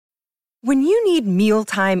When you need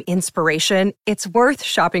mealtime inspiration, it's worth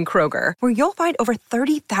shopping Kroger, where you'll find over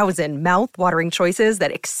 30,000 mouth-watering choices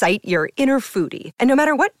that excite your inner foodie. And no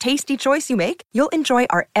matter what tasty choice you make, you'll enjoy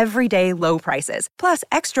our everyday low prices, plus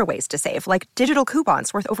extra ways to save, like digital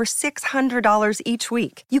coupons worth over $600 each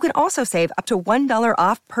week. You can also save up to $1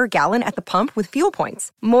 off per gallon at the pump with fuel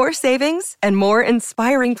points. More savings and more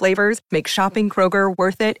inspiring flavors make shopping Kroger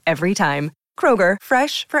worth it every time. Kroger,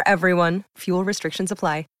 fresh for everyone. Fuel restrictions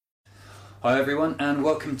apply. Hi everyone, and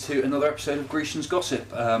welcome to another episode of Grecian's Gossip.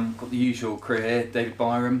 Got the usual crew here: David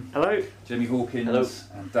Byram, hello; Jamie Hawkins, hello;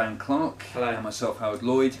 and Dan Clark, hello; and myself, Howard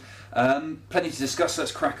Lloyd. Plenty to discuss.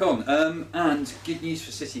 Let's crack on. And good news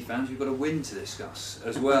for City fans: we've got a win to discuss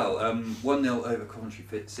as well. 1-0 over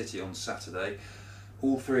Coventry City on Saturday.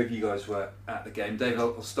 All three of you guys were at the game. David,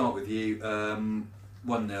 I'll start with you. 1-0.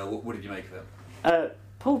 What did you make of it?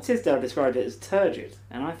 Paul Tisdale described it as turgid,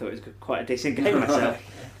 and I thought it was quite a decent game myself.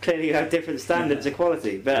 Clearly you have different standards of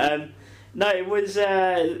quality, but no, it was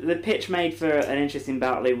the pitch made for an interesting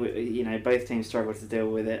battle. You know, both teams struggled to deal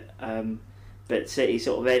with it, but City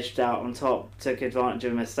sort of edged out on top, took advantage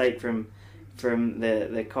of a mistake from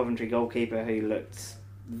the Coventry goalkeeper, who looked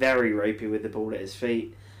very ropey with the ball at his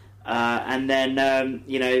feet, and then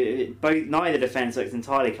you know, neither defence looked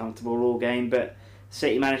entirely comfortable all game, but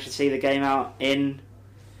City managed to see the game out in,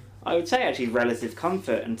 I would say, actually relative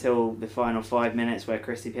comfort until the final 5 minutes, where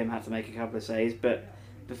Christy Pym had to make a couple of saves. But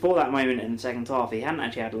before that moment in the second half, he hadn't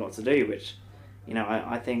actually had a lot to do, which, you know,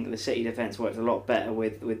 I think the City defence worked a lot better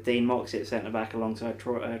with Dean Moxey at centre back alongside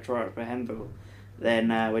Troy Hemphill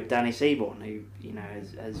than with Danny Seaborn, who, you know,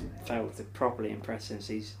 has failed to properly impress since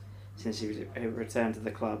he returned to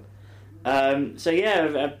the club. So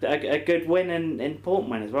yeah, a good win and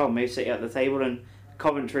important win as well. Moved City up the table, and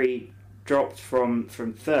Coventry dropped from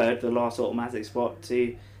third, the last automatic spot,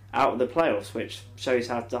 to out of the playoffs, which shows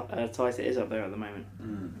how tight it is up there at the moment.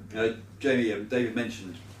 Jamie, David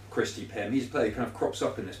mentioned Christy Pym. He's a player who kind of crops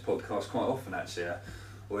up in this podcast quite often, actually.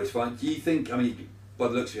 Always fine. Do you think, I mean, by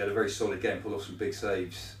the looks of it, he had a very solid game, pulled off some big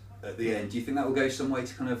saves at the end. Do you think that will go some way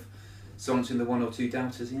to kind of silencing the one or two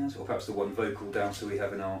doubters he has, or perhaps the one vocal doubter we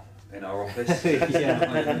have in our office?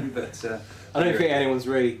 Yeah. But I don't think anyone's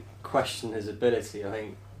really questioned his ability. I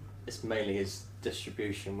think it's mainly his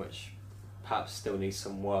distribution, which perhaps still needs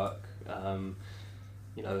some work.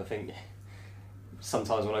 You know, I think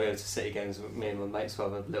sometimes when I go to City games, me and my mates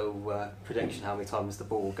will have a little prediction how many times the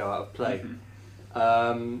ball will go out of play.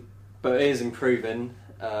 But it is improving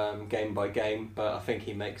game by game, but I think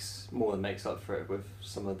he more than makes up for it with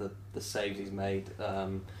some of the saves he's made.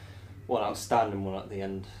 One outstanding one at the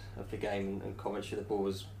end of the game, and Coventry, the ball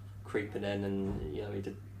was creeping in, and you know, he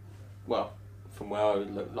did well. From where I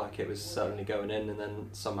would look like it was certainly going in, and then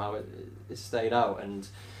somehow it stayed out, and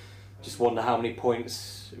just wonder how many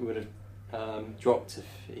points it would have dropped if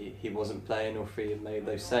he wasn't playing, or if he had made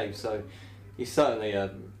those saves. So he's certainly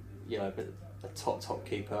a top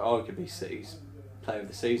keeper, arguably City's player of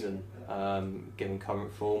the season, given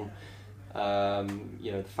current form.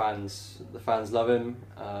 You know, the fans love him.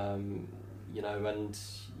 You know, and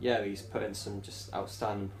yeah, he's put in some just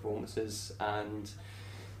outstanding performances, and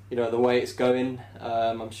you know, the way it's going,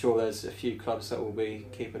 I'm sure there's a few clubs that will be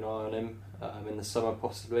keeping an eye on him in the summer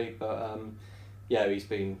possibly, but yeah, he's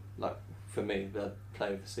been, like, for me, the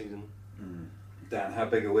player of the season. Dan, how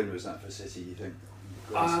big a win was that for City, you think?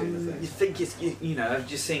 You think it's, you know,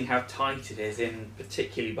 just seeing how tight it is,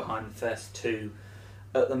 particularly behind the first two.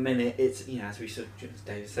 At the minute, it's, you know, as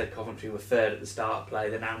David said, Coventry were third at the start of play.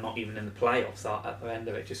 They're now not even in the playoffs at the end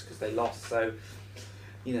of it, just because they lost. So,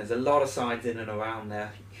 you know, there's a lot of sides in and around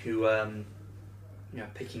there who, you know,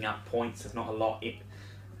 picking up points. There's not a lot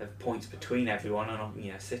of points between everyone, and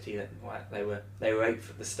you know, City, they were 8th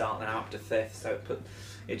at the start, then up to 5th. So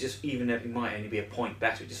it just, even if it might only be a point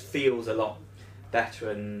better, it just feels a lot better,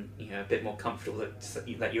 and you know, a bit more comfortable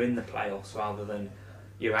that you're in the playoffs rather than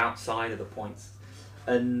you're outside of the points.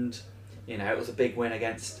 And you know, it was a big win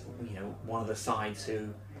against, you know, one of the sides who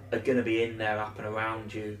are going to be in there up and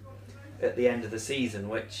around you at the end of the season,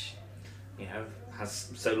 which, you know,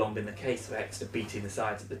 has so long been the case of Exeter beating the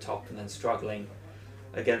sides at the top and then struggling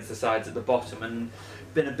against the sides at the bottom, and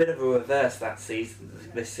been a bit of a reverse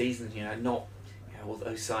this season. You know, not, you know, all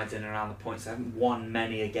those sides in and around the points, they haven't won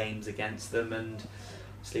many games against them, and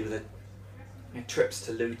obviously with the trips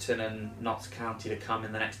to Luton and Notts County to come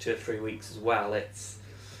in the next 2 or 3 weeks as well, it's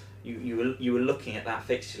you were looking at that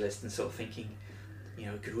fixture list and sort of thinking, you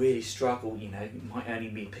know, it could really struggle. You know, you might only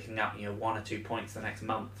be picking up, you know, 1 or 2 points the next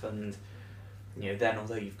month, and you know, then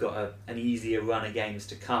although you've got an easier run of games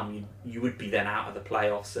to come, you would be then out of the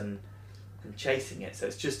playoffs and chasing it. So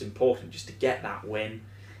it's just important just to get that win,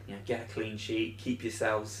 get a clean sheet, keep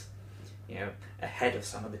yourselves ahead of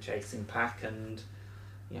some of the chasing pack, and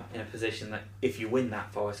in a position that if you win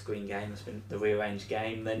that Forest Green game, that's been the rearranged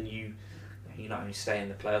game, then you not only stay in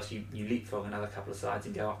the playoffs, you leapfrog another couple of sides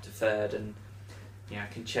and go up to third, and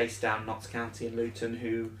can chase down Notts County and Luton,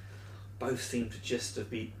 who both seem to just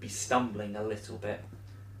be stumbling a little bit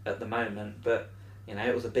at the moment. But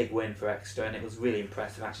it was a big win for Exeter, and it was really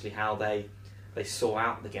impressive actually how they saw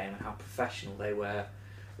out the game and how professional they were,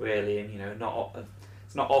 really. And it's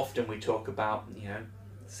not often we talk about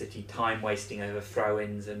City time wasting over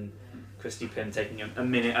throw-ins and Christy Pym taking a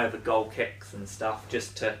minute over goal kicks and stuff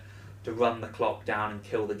just to run the clock down and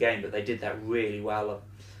kill the game, but they did that really well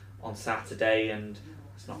on Saturday. And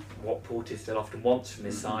it's not what Portishead often wants from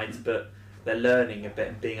his sides, but they're learning a bit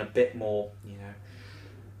and being a bit more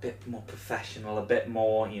professional, a bit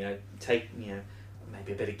more maybe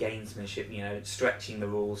a bit of gamesmanship, stretching the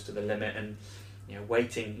rules to the limit, and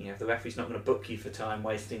waiting. If the referee's not going to book you for time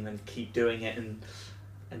wasting, then keep doing it, and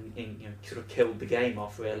sort of killed the game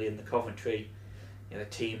off really in the Coventry. The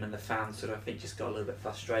team and the fans sort of, I think, just got a little bit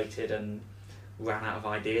frustrated and ran out of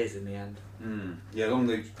ideas in the end. Yeah, along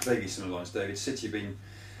the vaguely similar lines, David, City have been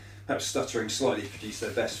perhaps stuttering slightly to produce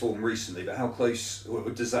their best form recently, but how close, or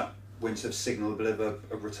does that win sort of signal a bit of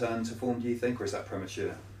a return to form, do you think, or is that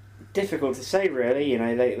premature? Difficult to say, really.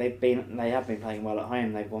 They have been playing well at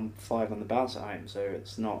home. They've won 5 on the bounce at home, so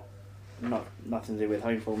it's not nothing to do with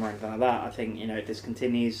home form or anything like that. I think this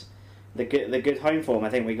continues the good home form. I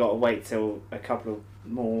think we got to wait till a couple of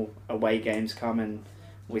more away games come and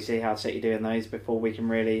we see how City do in those before we can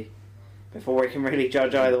really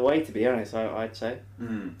judge either way. To be honest, I'd say.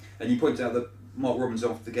 And you pointed out that Mark Robins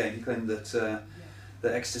after the game, he claimed that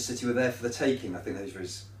Exeter City were there for the taking. I think those were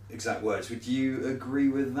his exact words. Would you agree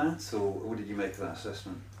with that, or what did you make of that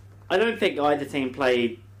assessment? I don't think either team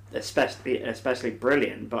played especially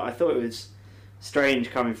brilliant, but I thought it was strange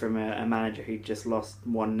coming from a manager who just lost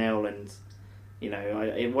 1-0, and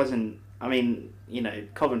it wasn't. I mean,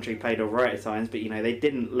 Coventry played all right at times, but they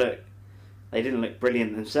didn't look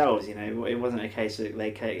brilliant themselves. It wasn't a case that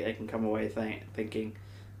they can come away thinking,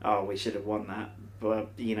 oh, we should have won that. But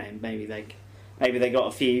maybe they got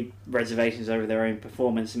a few reservations over their own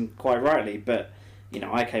performance, and quite rightly. But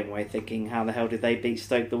I came away thinking, how the hell did they beat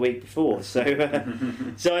Stoke the week before? So,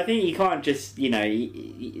 so I think you can't just on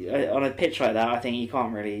a pitch like that. I think you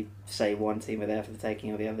can't really say one team were there for the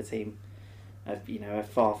taking or the other team, are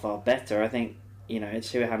far better. I think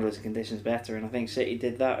it's who handles the conditions better, and I think City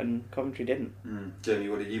did that and Coventry didn't. Jamie,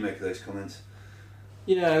 what did you make of those comments?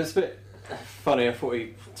 Yeah, it was a bit funny. I thought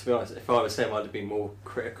to be honest, if I was him, I'd be more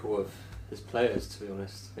critical of his players. To be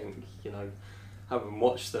honest, I think having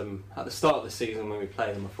watched them at the start of the season when we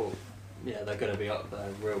played them, I thought, they're going to be up there,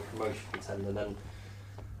 real promotion contender. And then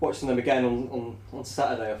watching them again on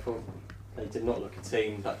Saturday, I thought they did not look a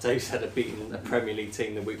team that Dave said had beaten a Premier League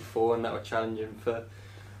team the week before, and that were challenging for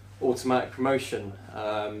automatic promotion.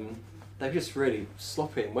 They're just really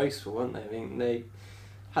sloppy and wasteful, weren't they? I mean, they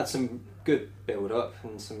had some good build-up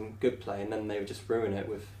and some good play, and then they would just ruin it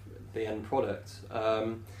with the end product.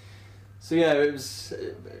 So it was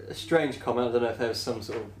a strange comment. I don't know if there was some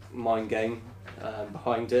sort of mind game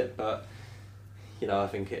behind it, but I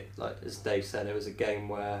think it, like as Dave said, it was a game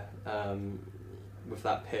where with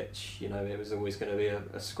that pitch, it was always going to be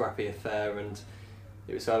a scrappy affair, and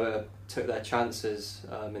it was whoever took their chances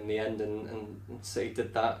in the end, and City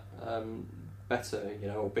did that better.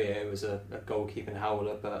 Albeit it was a goalkeeping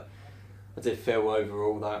howler, but I did feel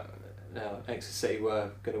overall that Exeter City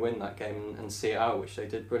were going to win that game and see it out, which they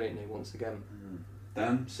did brilliantly once again.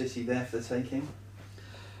 Dan, City there for the taking?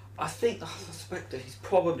 I suspect that he's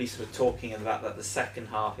probably sort of talking about that the second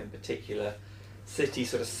half in particular. City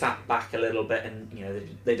sort of sat back a little bit, and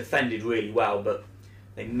they defended really well, but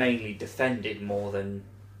they mainly defended more than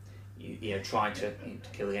trying to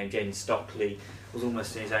kill the game. James Stockley was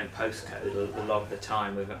almost in his own postcode a lot of the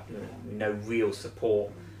time with no real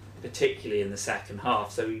support, particularly in the second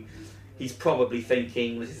half. So he's probably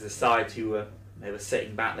thinking this is a side who were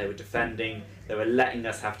sitting back, they were defending, they were letting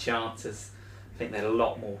us have chances. I think they had a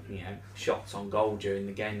lot more shots on goal during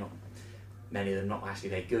the game. Not many of them not actually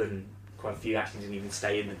very good, and quite a few actually didn't even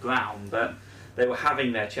stay in the ground. But they were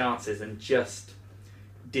having their chances and just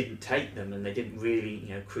didn't take them, and they didn't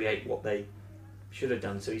really create what they should have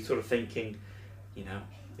done. So he's sort of thinking,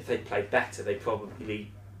 if they played better, they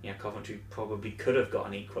probably Coventry probably could have got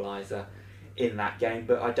an equaliser in that game,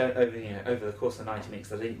 but I don't over the course of 90 minutes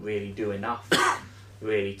they didn't really do enough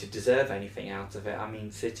really to deserve anything out of it. I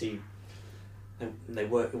mean, City, it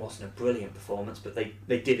wasn't a brilliant performance, but they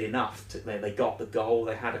did enough. They got the goal,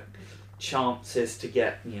 they had chances to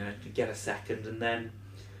get a second, and then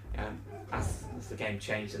As the game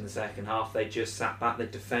changed in the second half, they just sat back, they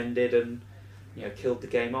defended, and killed the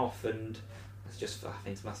game off. And it's just, I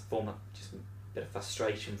think, it must form just a bit of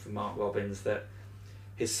frustration from Mark Robins that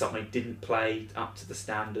his side didn't play up to the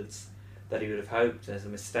standards that he would have hoped. There's a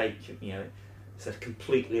mistake, it's a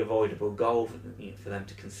completely avoidable goal for them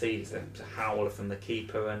to concede. It's a howler from the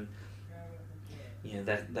keeper, and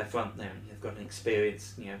their front there. They've got an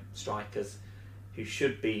experienced strikers who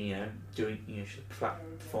should be should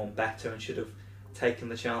perform better and should have taken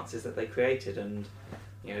the chances that they created. And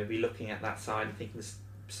be looking at that side and thinking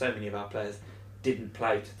so many of our players didn't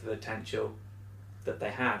play to the potential that they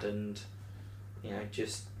had, and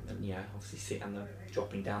obviously see and the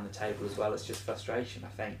dropping down the table as well. It's just frustration, I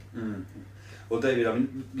think. Well, David, I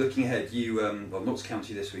mean, looking ahead, you Notts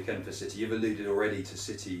County this weekend for City. You've alluded already to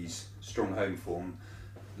City's strong home form,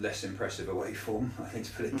 less impressive away form, I think,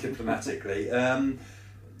 to put it diplomatically. I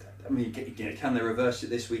mean, can they reverse it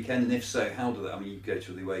this weekend? And if so, how do they? I mean, you go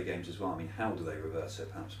to the away games as well. I mean, how do they reverse it?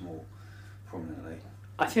 Perhaps more prominently.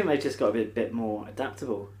 I think they've just got to be a bit more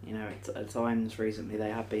adaptable. At times recently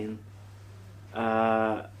they have been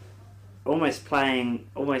almost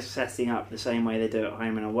setting up the same way they do at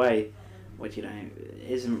home and away, which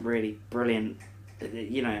isn't really brilliant.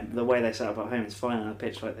 The way they set up at home is fine on a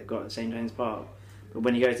pitch like they've got at St James Park, but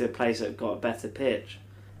when you go to a place that's got a better pitch,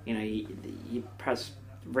 you perhaps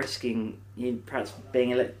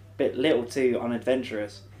being a little too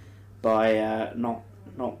unadventurous by not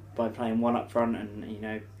by playing one up front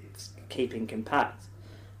and keeping compact.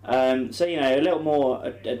 So a little more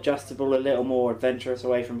adjustable, a little more adventurous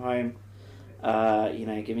away from home.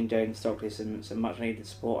 Giving Jayden Stockley some much needed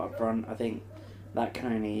support up front. I think that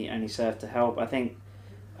can only serve to help. I think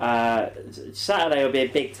Saturday will be a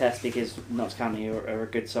big test because Notts County are a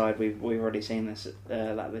good side. We've already seen this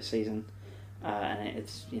season, and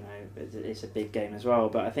it's a big game as well.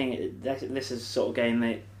 But I think this is the sort of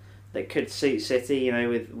game that could suit City.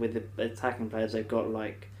 With the attacking players they've got,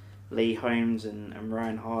 like Lee Holmes and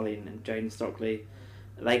Ryan Harley and Jayden Stockley.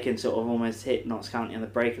 They can sort of almost hit Notts County on the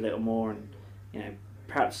break a little more, and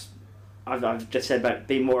perhaps I've just said about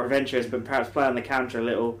being more adventurous, but perhaps play on the counter a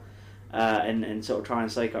little, and sort of try and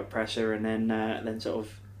soak up pressure, and then sort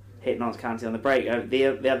of hit Notts County on the break.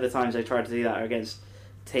 The other times they tried to do that are against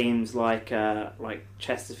teams like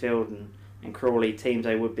Chesterfield and Crawley, teams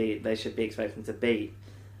they should be expecting to beat,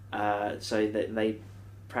 so that they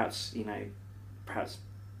perhaps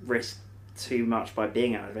risk too much by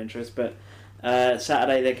being unadventurous. But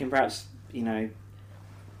Saturday they can perhaps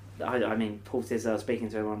Paul Tisdale, speaking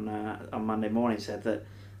to him on Monday morning, said that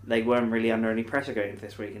they weren't really under any pressure going into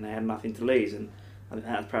this week and they had nothing to lose, and I think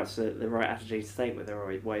that's perhaps the right attitude to take with their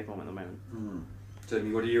away form at the moment.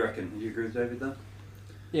 Jamie, what do you reckon? Do you agree with David there?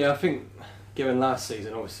 Yeah, I think given last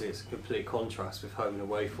season, obviously it's a complete contrast with home and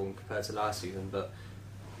away form compared to last season, but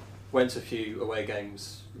went to a few away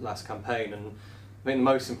games last campaign, and I think the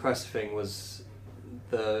most impressive thing was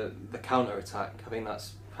the counter attack. I think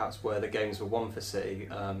that's perhaps where the games were won for City,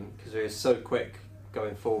 because they were so quick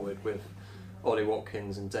going forward with Ollie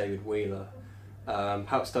Watkins and David Wheeler.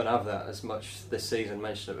 Perhaps don't have that as much this season.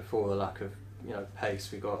 Mentioned it before, the lack of pace.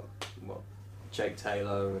 We got Jake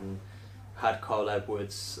Taylor and had Carl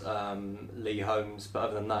Edwards, Lee Holmes, but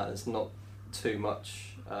other than that, there's not too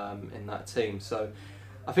much in that team. So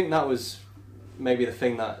I think that was maybe the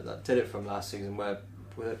thing that did it from last season, where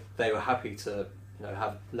they were happy to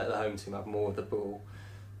let the home team have more of the ball,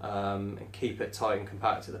 and keep it tight and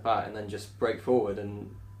compact at the back, and then just break forward,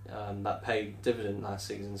 and that paid dividend last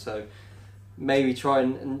season. So maybe try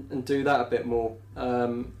and do that a bit more.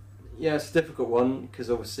 It's a difficult one because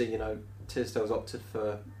obviously Tisdale's opted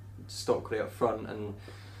for Stockley up front, and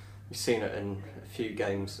we've seen it in a few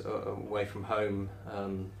games away from home,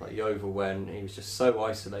 like Yeovil, when he was just so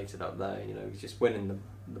isolated up there. He's just winning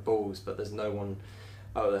the balls, but there's no one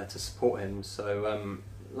out there to support him. So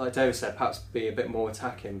like David said, perhaps be a bit more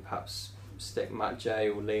attacking, perhaps stick Matt J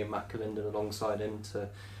or Liam McAlinden alongside him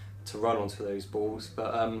to run onto those balls.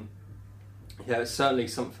 But it's certainly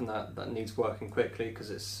something that needs working quickly, because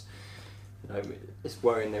it's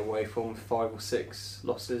worrying their way from 5 or 6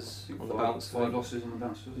 losses on the bounce. 5 losses on the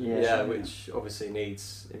bounce. Yeah, which obviously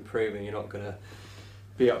needs improving. You're not going to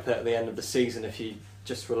be up there at the end of the season if you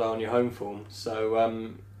just rely on your home form.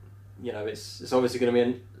 So it's obviously going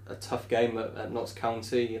to be a tough game at Notts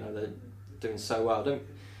County. They're doing so well. I don't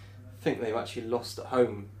think they've actually lost at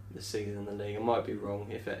home this season in the league. I might be wrong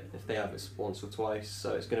if they have it once or twice.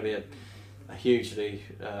 So it's going to be a hugely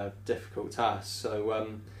difficult task. So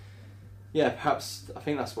perhaps I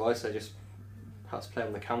think that's why I say just perhaps play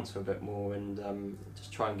on the counter a bit more, and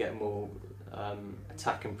just try and get more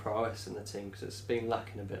attacking prowess in the team, because it's been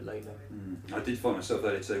lacking a bit lately. I did find myself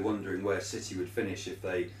earlier today wondering where City would finish if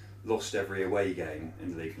they lost every away game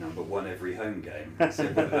in the league now, but won every home game. So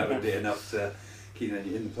whether that would be enough to keep them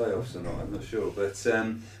in the playoffs or not, I'm not sure. But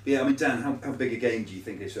yeah, I mean, Dan, how big a game do you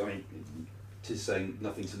think this? I mean, to saying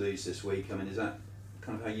nothing to lose this week. I mean, is that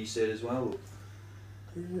kind of how you see it as well?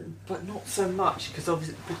 But not so much, because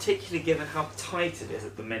obviously, particularly given how tight it is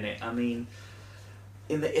at the minute. I mean,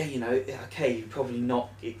 okay, you're probably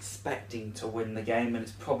not expecting to win the game, and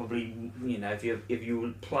it's probably, if you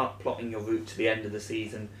were plotting your route to the end of the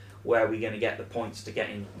season, where are we going to get the points to get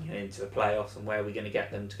into the playoffs, and where are we going to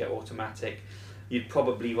get them to get automatic, you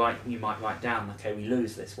might write down, okay, we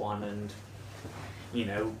lose this one, and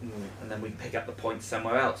and then we pick up the points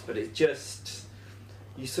somewhere else. But it's just,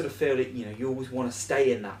 you sort of feel it. You always want to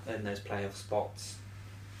stay in those playoff spots,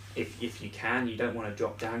 if you can. You don't want to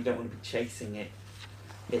drop down. You don't want to be chasing it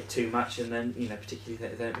too much, and then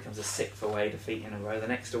particularly then it becomes a 6th away defeat in a row. The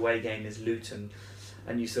next away game is Luton,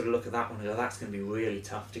 and you sort of look at that one and go, that's going to be really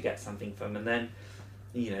tough to get something from. And then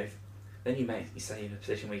then you say in a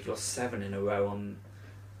position where you've lost 7 in a row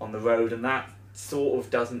on the road, and that sort of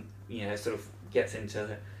doesn't sort of gets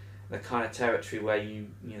into the kind of territory where you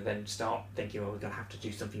then start thinking, well, we're going to have to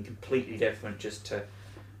do something completely different just to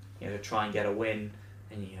try and get a win,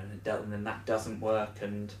 and then that doesn't work,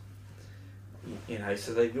 and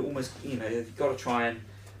so they almost you've got to try and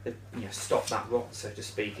stop that rot, so to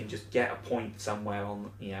speak, and just get a point somewhere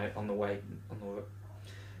on the way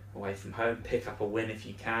away from home, pick up a win if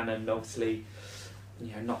you can. And obviously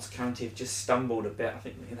Notts County have just stumbled a bit. I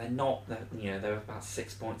think they're about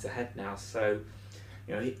 6 points ahead now, so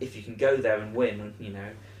if you can go there and win,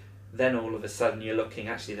 then all of a sudden you're looking,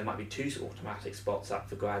 actually there might be 2 automatic spots up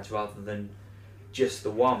for grabs rather than just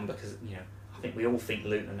the one, because I think we all think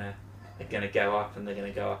Luton are going to go up, and they're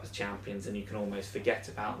going to go up as champions, and you can almost forget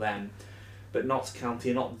about them. But Notts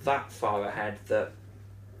County are not that far ahead that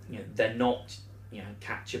they're not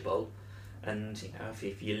catchable, and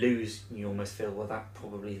if you lose, you almost feel, well, that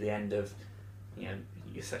probably the end of your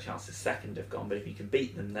chances second have gone. But if you can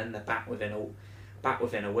beat them, then they're back within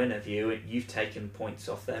a win of you. You've taken points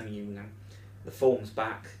off them. The form's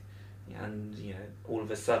back, and all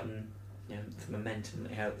of a sudden the momentum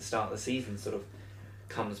at the start of the season sort of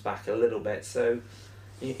comes back a little bit. So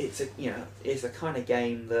it's a kind of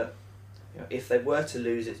game that if they were to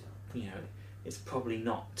lose, it's probably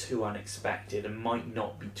not too unexpected and might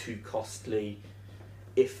not be too costly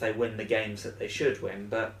if they win the games that they should win.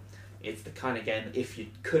 But it's the kind of game that if you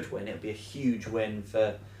could win, it would be a huge win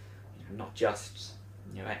for not just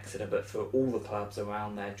Exeter, but for all the clubs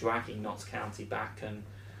around there, dragging Notts County back and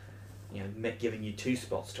giving you 2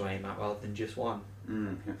 spots to aim at rather than just one.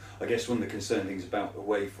 I guess one of the concerning things about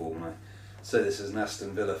away form, and I say this as an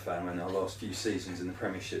Aston Villa fan, when our last few seasons in the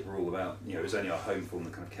Premiership were all about, it was only our home form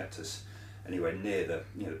that kind of kept us anywhere near the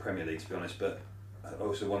Premier League, to be honest. But I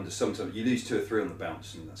also wonder, sometimes you lose 2 or 3 on the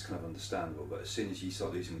bounce, and that's kind of understandable, but as soon as you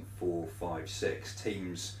start losing 4, 5, 6,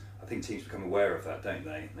 I think teams become aware of that, don't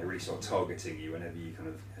they? They really start targeting you whenever you kind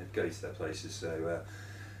of go to their places. So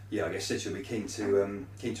I guess City will be keen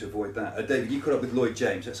to avoid that. David, you caught up with Lloyd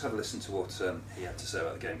James. Let's have a listen to what he had to say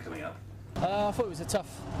about the game coming up. I thought it was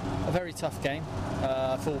a very tough game.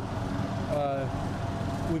 I thought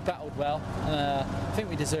we battled well. I think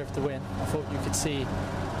we deserved the win. I thought you could see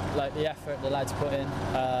the effort the lads put in.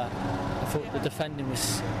 I thought the defending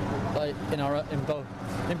was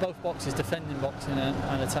in both boxes, defending, boxing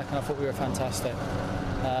and attacking. I thought we were fantastic.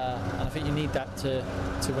 And I think you need that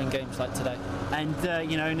to win games like today. And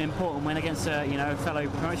an important win against a fellow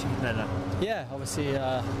promotion contender. Yeah, obviously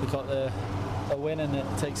we got a win, and it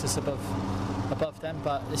takes us above them,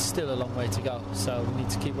 but it's still a long way to go. So we need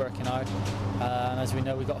to keep working hard. And as we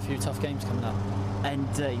know, we've got a few tough games coming up. And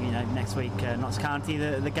next week, Notts County,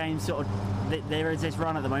 the game sort of, there is this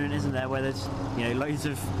run at the moment, isn't there, where there's loads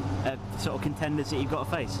of sort of contenders that you've got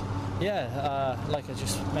to face. Yeah, like I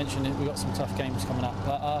just mentioned, we've got some tough games coming up,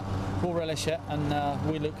 but we'll relish it, and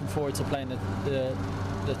we're looking forward to playing the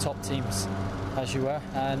top teams, as you were,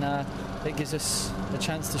 and it gives us a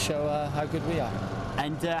chance to show how good we are.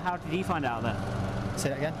 And how did you find out there? Say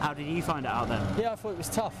that again? How did you find out there? Yeah, I thought it was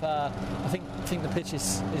tough. I think the pitch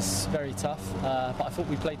is very tough, but I thought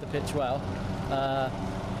we played the pitch well.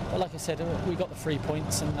 But like I said, we got the 3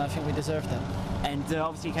 points, and I think we deserved them. And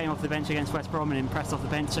obviously you came off the bench against West Brom and impressed off the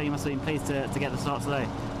bench, so you must have been pleased to get the start today.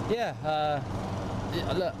 Yeah,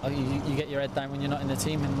 look, you get your head down when you're not in the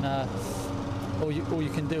team, and all you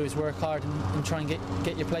can do is work hard and try and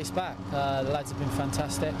get your place back. The lads have been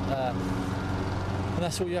fantastic, and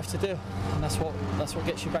that's all you have to do, and that's what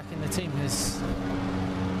gets you back in the team. Is,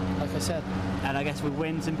 like like I said. And I guess with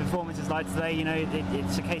wins and performances like today, you know,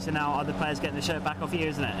 it's a case of now other players getting the shirt back off you,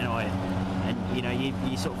 isn't it, in a way? And you know,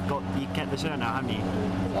 you sort of you kept the shirt now, haven't you?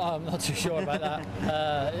 Well, I'm not too sure about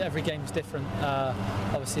that. Every game's different.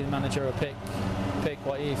 Obviously, the manager will pick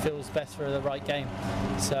what he feels best for the right game.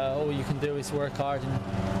 So all you can do is work hard and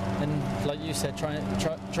like you said, try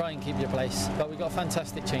and keep your place. But we've got a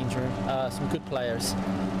fantastic change room, some good players,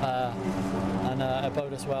 and it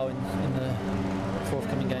bode us well in the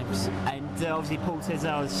forthcoming games. And obviously Paul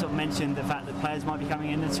Tisdale has sort of mentioned the fact that players might be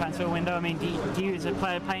coming in the transfer window. I mean, do you as a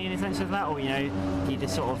player pay any attention to that, or you know, do you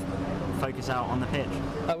just sort of focus out on the pitch?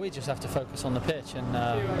 We just have to focus on the pitch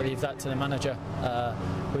and leave that to the manager.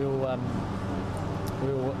 We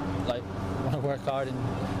all like want to work hard, and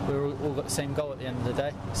we've all got the same goal at the end of the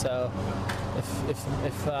day. So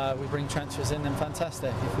if we bring transfers in, then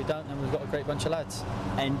fantastic. If we don't, then we've got a great bunch of lads.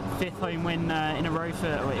 And 5th home win in a row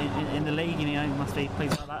in the league, you know, you must be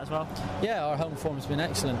pleased about that as well. Yeah, our home form's been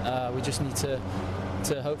excellent. We just need to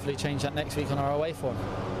hopefully change that next week on our away form.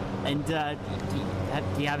 And do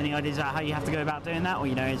you have any ideas about how you have to go about doing that, or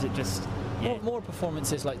you know, is it just more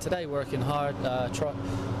performances like today, working hard,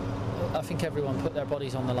 I think everyone put their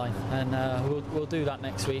bodies on the line, and we'll do that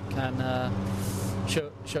next week and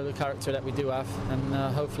show the character that we do have, and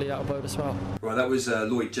hopefully that'll bode us well. Right, that was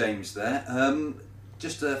Lloyd James there.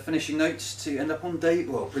 Just finishing notes to end up on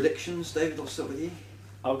predictions. David, I'll start with you.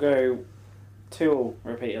 I'll go 2-2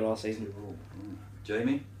 repeated last season.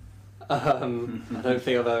 Jamie? I don't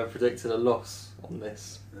think I've ever predicted a loss on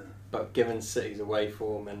this, but given City's away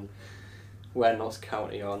form and where Notts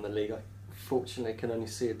County are in the league, I fortunately can only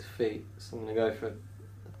see a defeat, so I'm going to go for a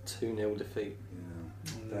 2-0 defeat.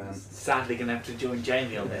 Yeah. Sadly going to have to join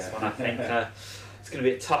Jamie on this one. I think it's going to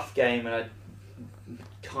be a tough game, and I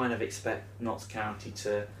kind of expect Notts County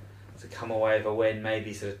to come away with a win,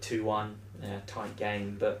 maybe sort of 2-1, tight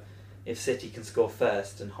game, but if City can score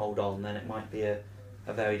first and hold on, then it might be a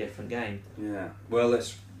very different game. Yeah, well,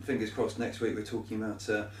 let's fingers crossed next week we're talking about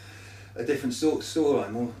a different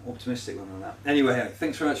storyline, more optimistic one on that. Anyway,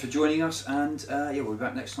 thanks very much for joining us, and we'll be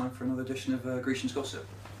back next time for another edition of Grecian's Gossip.